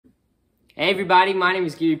Hey everybody, my name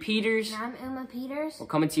is Giri Peters. And I'm Uma Peters. We're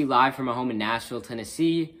coming to you live from our home in Nashville,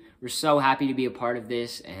 Tennessee. We're so happy to be a part of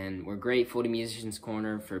this, and we're grateful to Musicians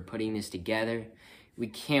Corner for putting this together. We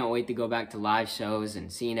can't wait to go back to live shows and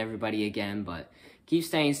seeing everybody again, but keep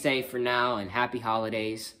staying safe for now, and happy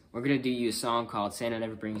holidays. We're going to do you a song called Santa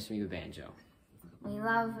Never Brings Me a Banjo. We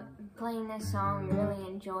love playing this song, we really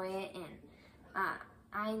enjoy it, and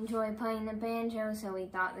I enjoy playing the banjo, so we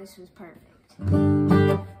thought this was perfect.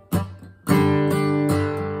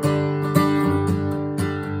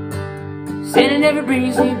 Santa never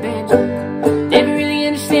brings me a banjo. Never really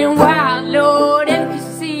understand why, Lord. Every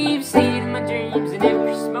Christmas Eve, see it in my dreams, and every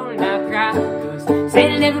Christmas morning I cry, 'cause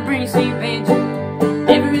Santa never brings me a banjo.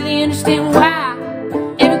 Never really understand why.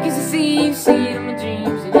 Every Christmas Eve, see it in my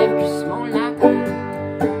dreams, and every Christmas morning I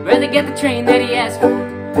cry. Brother got the train that he asked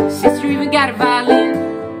for. Sister even got a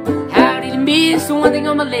violin. How did he miss the one thing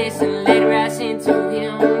on my list? And later I sent to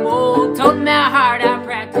him. Oh, told him how hard I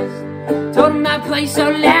practiced. Told him I play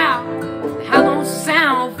so loud. How those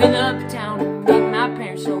sound fill up the town and make my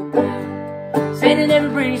parents so proud. Santa never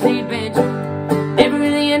brings me a banjo. Never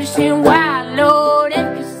really understand why, Lord.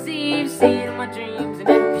 Every Christmas Eve, see it in my dreams, and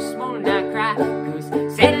every Christmas morning I cry, 'cause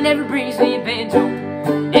Santa never brings me a banjo.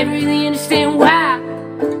 Never really understand why.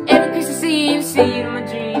 Every Christmas Eve, see it in my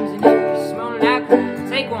dreams, and every Christmas morning I cry.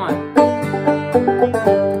 Take one.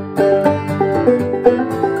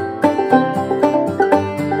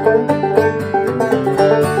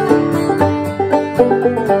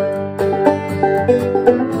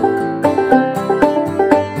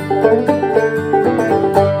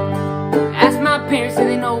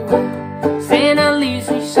 Santa leaves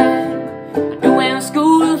me sad. I do well in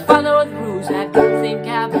school, follow the rules. I don't think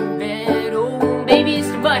I've been bad. Oh, maybe it's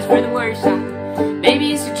the bus for the worst side.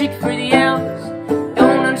 Maybe it's the trick for the elves.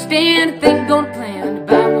 Don't understand, I think I'm gonna plan to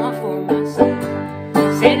buy one for myself.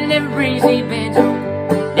 Santa never brings me a banjo.